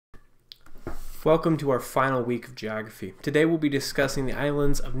Welcome to our final week of geography. Today we'll be discussing the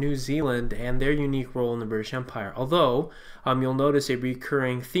islands of New Zealand and their unique role in the British Empire. Although you'll notice a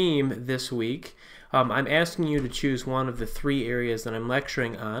recurring theme this week, I'm asking you to choose one of the three areas that I'm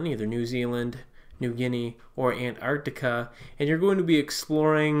lecturing on, either New Zealand, New Guinea, or Antarctica, and you're going to be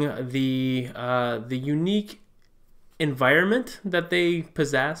exploring the unique environment that they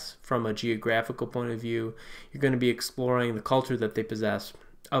possess from a geographical point of view. You're going to be exploring the culture that they possess.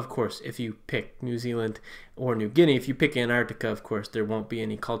 Of course, if you pick New Zealand or New Guinea, if you pick Antarctica, of course, there won't be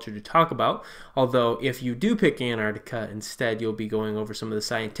any culture to talk about. Although, if you do pick Antarctica, instead, you'll be going over some of the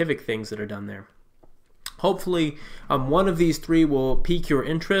scientific things that are done there. Hopefully, one of these three will pique your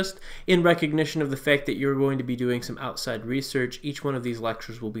interest in recognition of the fact that you're going to be doing some outside research. Each one of these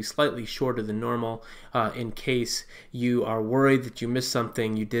lectures will be slightly shorter than normal in case you are worried that you missed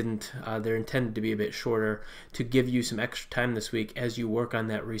something you didn't. They're intended to be a bit shorter to give you some extra time this week as you work on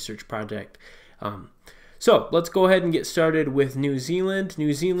that research project. So let's go ahead and get started with New Zealand.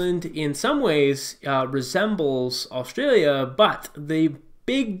 New Zealand in some ways resembles Australia, but the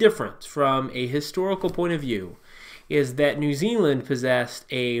big difference from a historical point of view is that New Zealand possessed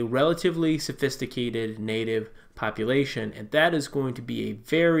a relatively sophisticated native population, and that is going to be a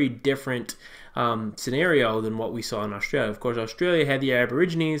very different scenario than what we saw in Australia. Of course, Australia had the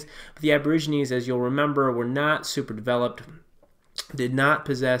Aborigines, but the Aborigines, as you'll remember, were not super developed, did not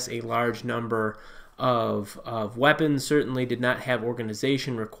possess a large number of weapons, certainly did not have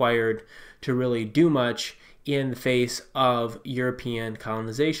organization required to really do much in the face of European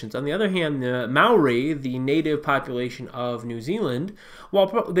colonizations. On the other hand, the Maori, the native population of New Zealand,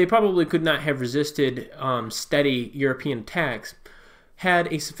 while they probably could not have resisted steady European attacks,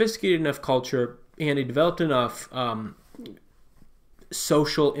 had a sophisticated enough culture and a developed enough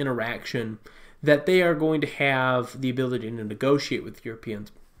social interaction that they are going to have the ability to negotiate with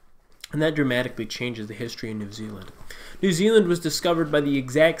Europeans. And that dramatically changes the history of New Zealand. New Zealand was discovered by the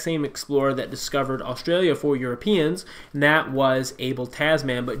exact same explorer that discovered Australia for Europeans, and that was Abel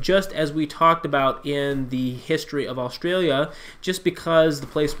Tasman. But just as we talked about in the history of Australia, just because the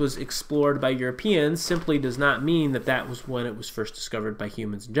place was explored by Europeans simply does not mean that that was when it was first discovered by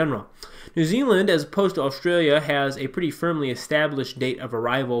humans in general. New Zealand, as opposed to Australia, has a pretty firmly established date of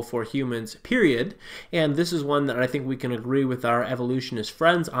arrival for humans, period. And this is one that I think we can agree with our evolutionist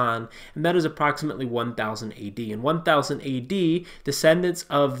friends on, and that is approximately 1000 AD. In 1000 AD, descendants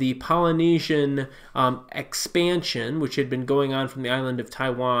of the Polynesian expansion, which had been going on from the island of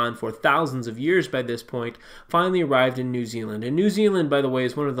Taiwan for thousands of years by this point, finally arrived in New Zealand. And New Zealand, by the way,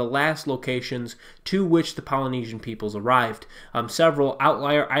 is one of the last locations to which the Polynesian peoples arrived. Several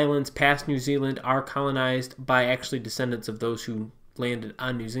outlier islands past New Zealand are colonized by actually descendants of those who landed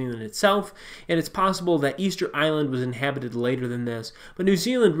on New Zealand itself, and it's possible that Easter Island was inhabited later than this, but New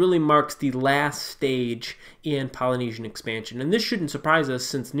Zealand really marks the last stage in Polynesian expansion. And this shouldn't surprise us,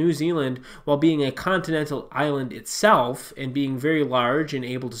 since New Zealand, while being a continental island itself and being very large and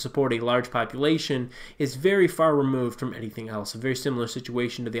able to support a large population, is very far removed from anything else. A very similar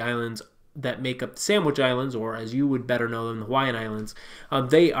situation to the islands that make up the Sandwich Islands, or as you would better know them, the Hawaiian Islands.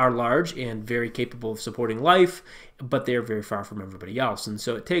 They are large and very capable of supporting life, but they're very far from everybody else. And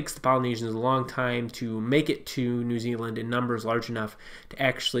so it takes the Polynesians a long time to make it to New Zealand in numbers large enough to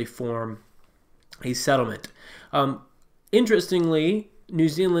actually form a settlement. Interestingly, New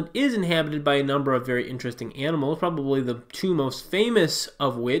Zealand is inhabited by a number of very interesting animals, probably the two most famous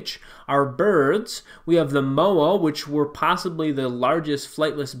of which are birds. We have the moa, which were possibly the largest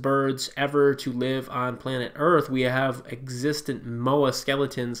flightless birds ever to live on planet Earth. We have existent moa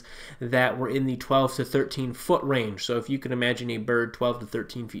skeletons that were in the 12 to 13 foot range. So if you can imagine a bird 12 to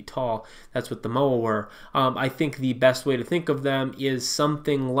 13 feet tall, that's what the moa were. I think the best way to think of them is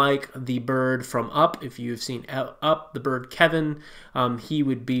something like the bird from Up. If you've seen Up, the bird Kevin, he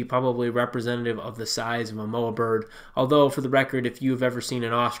would be probably representative of the size of a moa bird. Although, for the record, if you've ever seen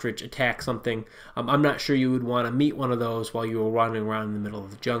an ostrich attack something, I'm not sure you would want to meet one of those while you were wandering around in the middle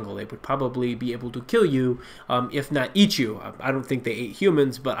of the jungle. They would probably be able to kill you, if not eat you. I don't think they ate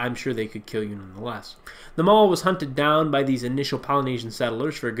humans, but I'm sure they could kill you nonetheless. The moa was hunted down by these initial Polynesian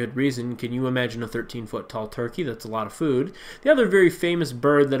settlers for a good reason. Can you imagine a 13-foot tall turkey? That's a lot of food. The other very famous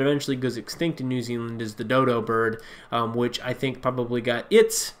bird that eventually goes extinct in New Zealand is the dodo bird, which I think probably got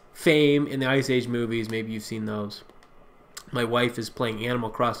its fame in the Ice Age movies. Maybe you've seen those. My wife is playing Animal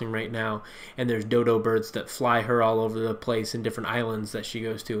Crossing right now, and there's dodo birds that fly her all over the place in different islands that she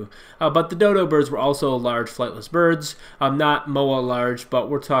goes to. But the dodo birds were also large flightless birds, not moa large, but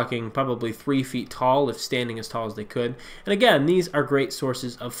we're talking probably 3 feet tall, if standing as tall as they could. And again, these are great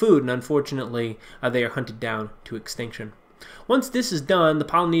sources of food, and unfortunately, they are hunted down to extinction. Once this is done, the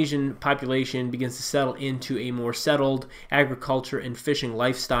Polynesian population begins to settle into a more settled agriculture and fishing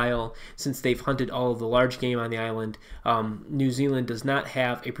lifestyle. Since they've hunted all of the large game on the island, New Zealand does not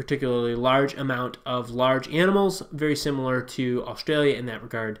have a particularly large amount of large animals, very similar to Australia in that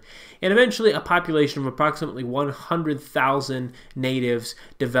regard. And eventually a population of approximately 100,000 natives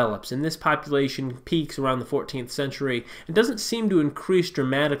develops. And this population peaks around the 14th century and doesn't seem to increase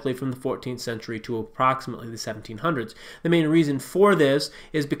dramatically from the 14th century to approximately the 1700s. The main reason for this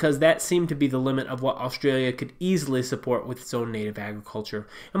is because that seemed to be the limit of what Australia could easily support with its own native agriculture.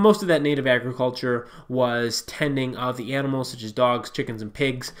 And most of that native agriculture was tending of the animals such as dogs, chickens, and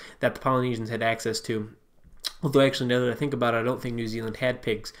pigs that the Polynesians had access to. Although actually, now that I think about it, I don't think New Zealand had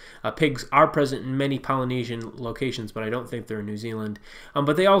pigs. Pigs are present in many Polynesian locations, but I don't think they're in New Zealand.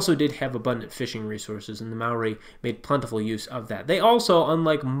 But they also did have abundant fishing resources, and the Maori made plentiful use of that. They also,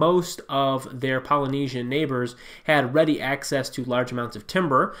 unlike most of their Polynesian neighbors, had ready access to large amounts of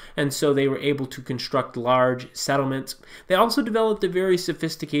timber, and so they were able to construct large settlements. They also developed a very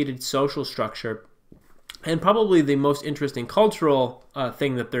sophisticated social structure. And probably the most interesting cultural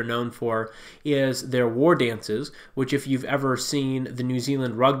thing that they're known for is their war dances, which if you've ever seen the New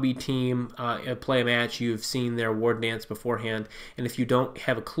Zealand rugby team play a match, you've seen their war dance beforehand. And if you don't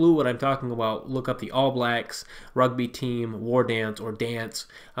have a clue what I'm talking about, look up the All Blacks rugby team war dance or dance,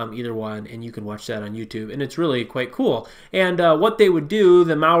 either one, and you can watch that on YouTube. And it's really quite cool. And what they would do,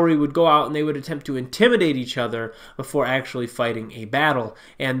 the Maori would go out and they would attempt to intimidate each other before actually fighting a battle.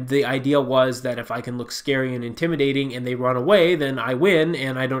 And the idea was that if I can look scary and intimidating and they run away, then I win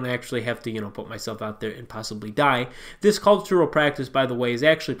and I don't actually have to, put myself out there and possibly die. This cultural practice, by the way, is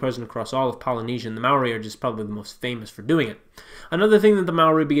actually present across all of Polynesia, and the Maori are just probably the most famous for doing it. Another thing that the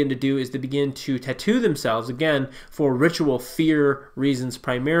Maori begin to do is they begin to tattoo themselves, again, for ritual fear reasons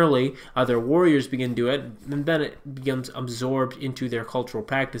primarily. Their warriors begin to do it, and then it becomes absorbed into their cultural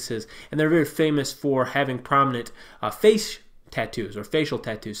practices. And they're very famous for having prominent face tattoos or facial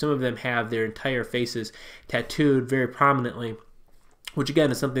tattoos. Some of them have their entire faces tattooed very prominently, which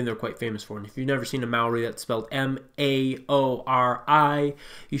again is something they're quite famous for. And if you've never seen a Maori that's spelled M-A-O-R-I,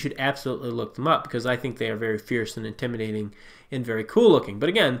 you should absolutely look them up, because I think they are very fierce and intimidating and very cool looking. But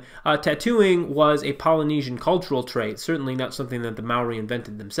again, tattooing was a Polynesian cultural trait, certainly not something that the Maori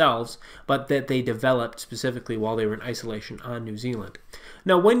invented themselves, but that they developed specifically while they were in isolation on New Zealand.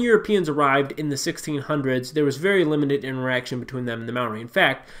 Now, when Europeans arrived in the 1600s, there was very limited interaction between them and the Maori. In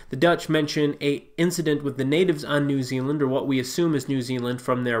fact, the Dutch mention an incident with the natives on New Zealand, or what we assume is New Zealand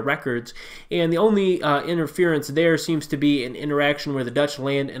from their records, and the only interference there seems to be an interaction where the Dutch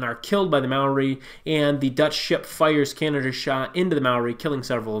land and are killed by the Maori, and the Dutch ship fires Canada's shot into the Maori, killing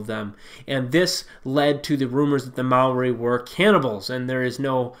several of them. And this led to the rumors that the Maori were cannibals, and there is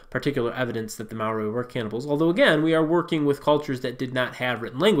no particular evidence that the Maori were cannibals, although again, we are working with cultures that did not have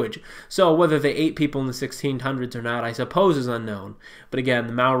written language, so whether they ate people in the 1600s or not, I suppose, is unknown. But again,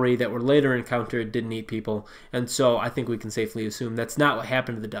 the Maori that were later encountered didn't eat people, and so I think we can safely assume that's not what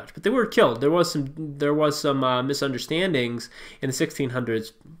happened to the Dutch. But they were killed. There was some misunderstandings in the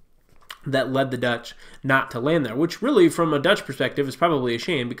 1600s that led the Dutch not to land there, which really, from a Dutch perspective, is probably a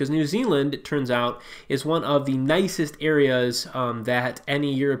shame, because New Zealand, it turns out, is one of the nicest areas that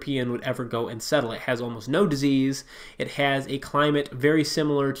any European would ever go and settle. It has almost no disease. It has a climate very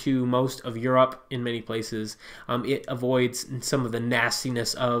similar to most of Europe in many places. It avoids some of the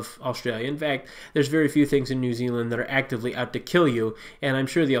nastiness of Australia. In fact, there's very few things in New Zealand that are actively out to kill you, and I'm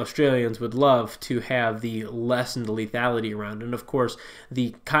sure the Australians would love to have the lessened lethality around. And of course,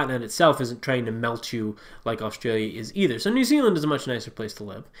 the continent itself isn't trying to melt you like Australia is either. So New Zealand is a much nicer place to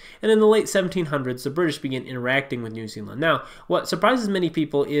live. And in the late 1700s, the British begin interacting with New Zealand. Now, what surprises many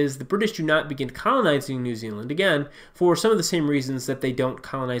people is the British do not begin colonizing New Zealand, again, for some of the same reasons that they don't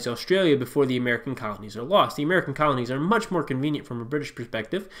colonize Australia before the American colonies are lost. The American colonies are much more convenient from a British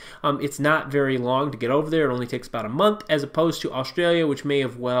perspective. It's not very long to get over there. It only takes about a month, as opposed to Australia, which may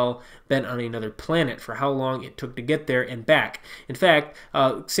have well been on another planet for how long it took to get there and back. In fact,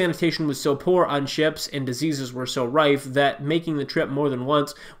 sanitation was so poor on ships and diseases were so rife that making the trip more than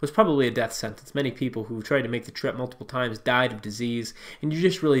once was probably a death sentence. Many people who tried to make the trip multiple times died of disease, and you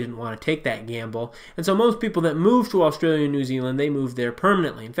just really didn't want to take that gamble. And so most people that moved to Australia and New Zealand, they moved there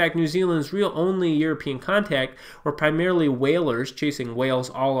permanently. In fact, New Zealand's real only European contact were primarily whalers chasing whales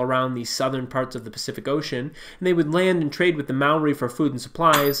all around the southern parts of the Pacific Ocean, and they would land and trade with the Maori for food and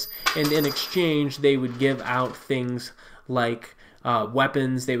supplies, and in exchange they would give out things like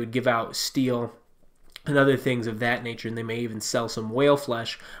weapons, they would give out steel, and other things of that nature, and they may even sell some whale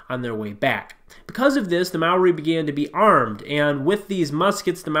flesh on their way back. Because of this, the Maori began to be armed, and with these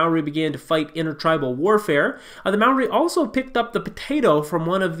muskets, the Maori began to fight intertribal warfare. The Maori also picked up the potato from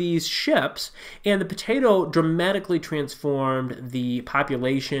one of these ships, and the potato dramatically transformed the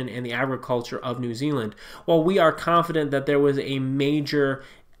population and the agriculture of New Zealand. While we are confident that there was a major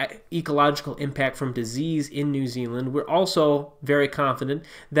ecological impact from disease in New Zealand, we're also very confident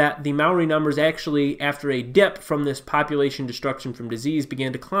that the Maori numbers actually, after a dip from this population destruction from disease,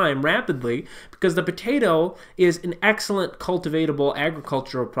 began to climb rapidly because the potato is an excellent cultivatable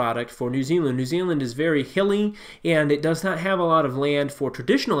agricultural product for New Zealand. New Zealand is very hilly, and it does not have a lot of land for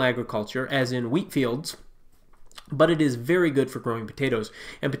traditional agriculture, as in wheat fields, but it is very good for growing potatoes.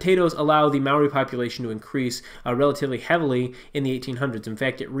 And potatoes allow the Maori population to increase relatively heavily in the 1800s. In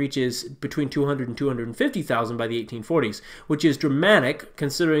fact, it reaches between 200 and 250,000 by the 1840s, which is dramatic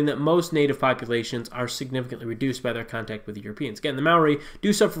considering that most native populations are significantly reduced by their contact with the Europeans. Again, the Maori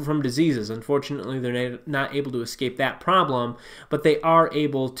do suffer from diseases. Unfortunately, they're not able to escape that problem, but they are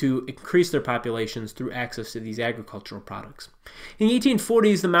able to increase their populations through access to these agricultural products. In the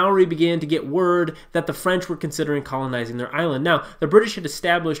 1840s, the Maori began to get word that the French were considering colonizing their island. Now, the British had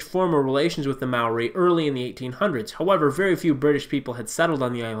established formal relations with the Maori early in the 1800s. However, very few British people had settled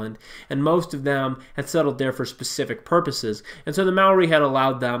on the island, and most of them had settled there for specific purposes. And so the Maori had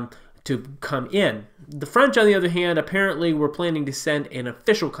allowed them to come in. The French, on the other hand, apparently were planning to send an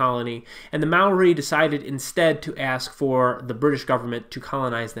official colony, and the Maori decided instead to ask for the British government to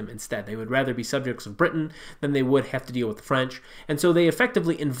colonize them instead. They would rather be subjects of Britain than they would have to deal with the French. And so they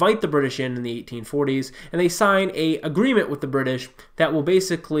effectively invite the British in the 1840s, and they sign an agreement with the British that will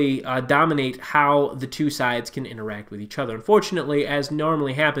basically dominate how the two sides can interact with each other. Unfortunately, as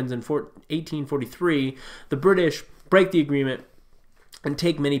normally happens in 1843, the British break the agreement and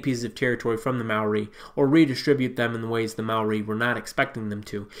take many pieces of territory from the Maori or redistribute them in the ways the Maori were not expecting them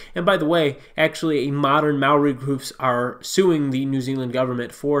to. And by the way, actually modern Maori groups are suing the New Zealand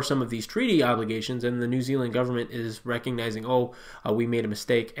government for some of these treaty obligations, and the New Zealand government is recognizing, we made a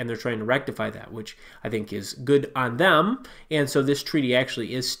mistake, and they're trying to rectify that, which I think is good on them. And so this treaty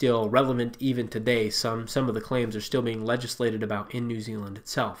actually is still relevant even today. Some of the claims are still being legislated about in New Zealand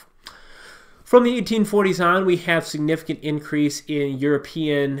itself. From the 1840s on, we have significant increase in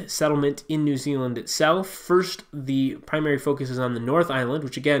European settlement in New Zealand itself. First, the primary focus is on the North Island,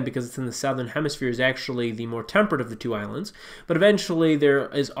 which again, because it's in the southern hemisphere, is actually the more temperate of the two islands. But eventually, there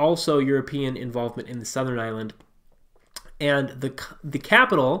is also European involvement in the southern island. And the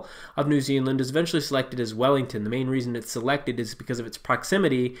capital of New Zealand is eventually selected as Wellington. The main reason it's selected is because of its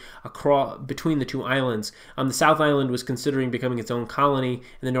proximity between the two islands. The South Island was considering becoming its own colony,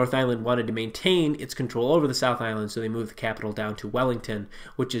 and the North Island wanted to maintain its control over the South Island, so they moved the capital down to Wellington,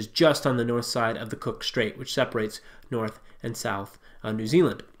 which is just on the north side of the Cook Strait, which separates North and South New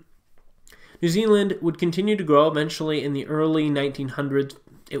Zealand. New Zealand would continue to grow. Eventually, in the early 1900s,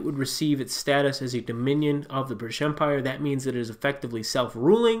 it would receive its status as a dominion of the British Empire. That means that it is effectively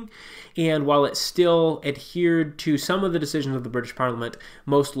self-ruling, and while it still adhered to some of the decisions of the British Parliament,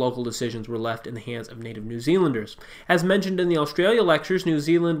 most local decisions were left in the hands of native New Zealanders. As mentioned in the Australia lectures, New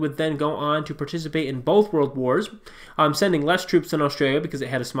Zealand would then go on to participate in both world wars, sending less troops than Australia because it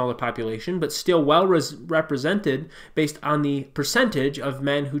had a smaller population, but still well represented based on the percentage of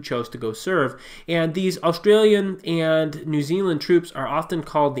men who chose to go serve. And these Australian and New Zealand troops are often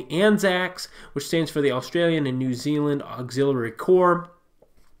called the Anzacs, which stands for the Australian and New Zealand Auxiliary Corps.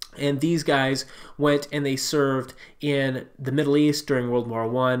 And these guys went and they served in the Middle East during World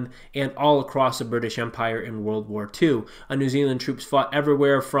War I and all across the British Empire in World War II. New Zealand troops fought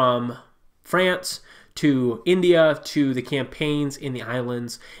everywhere from France to India to the campaigns in the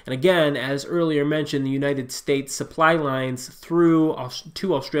islands. And again, as earlier mentioned, the United States supply lines to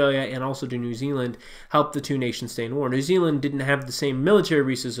Australia and also to New Zealand helped the two nations stay in war. New Zealand didn't have the same military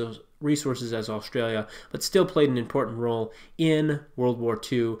resources as Australia, but still played an important role in World War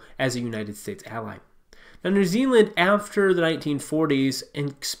II as a United States ally. Now, New Zealand, after the 1940s,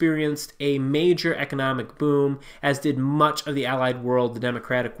 experienced a major economic boom, as did much of the Allied world, the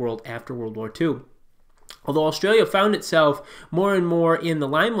democratic world, after World War II. Although Australia found itself more and more in the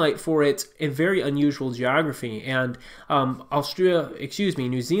limelight for its very unusual geography, and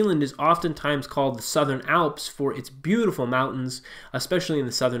New Zealand is oftentimes called the Southern Alps for its beautiful mountains, especially in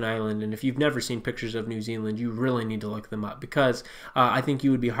the Southern Island. And if you've never seen pictures of New Zealand, you really need to look them up, because I think you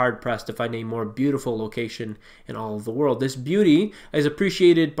would be hard-pressed to find a more beautiful location in all of the world. This beauty is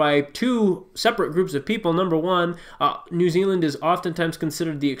appreciated by two separate groups of people. Number one, New Zealand is oftentimes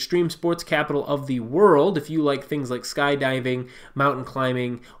considered the extreme sports capital of the world. world, if you like things like skydiving, mountain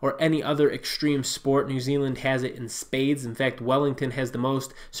climbing, or any other extreme sport, New Zealand has it in spades. In fact, Wellington has the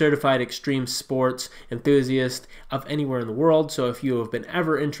most certified extreme sports enthusiasts of anywhere in the world. So if you have been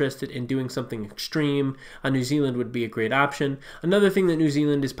ever interested in doing something extreme, New Zealand would be a great option. Another thing that New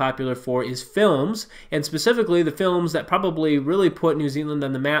Zealand is popular for is films, and specifically the films that probably really put New Zealand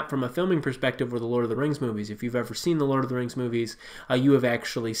on the map from a filming perspective were the Lord of the Rings movies. If you've ever seen the Lord of the Rings movies, you have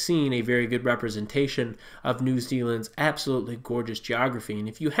actually seen a very good representation of New Zealand's absolutely gorgeous geography. And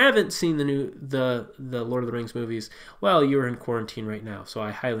if you haven't seen the Lord of the Rings movies, well, you're in quarantine right now, so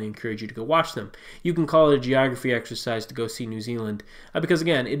I highly encourage you to go watch them. You can call it a geography exercise to go see New Zealand, because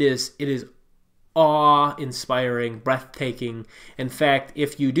again, it is awe-inspiring, breathtaking. In fact,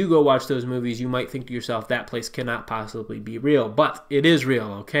 if you do go watch those movies, you might think to yourself, that place cannot possibly be real. But it is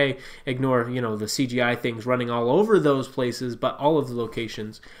real, okay? Ignore, the CGI things running all over those places, but all of the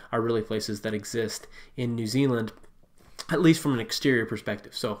locations are really places that exist in New Zealand, at least from an exterior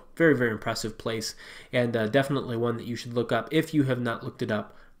perspective. So very, very impressive place, and definitely one that you should look up if you have not looked it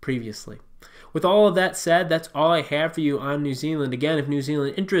up previously. With all of that said, that's all I have for you on New Zealand. Again, if New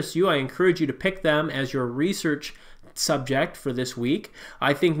Zealand interests you, I encourage you to pick them as your research subject for this week.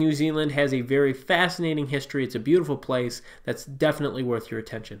 I think New Zealand has a very fascinating history. It's a beautiful place that's definitely worth your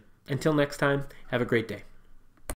attention. Until next time, have a great day.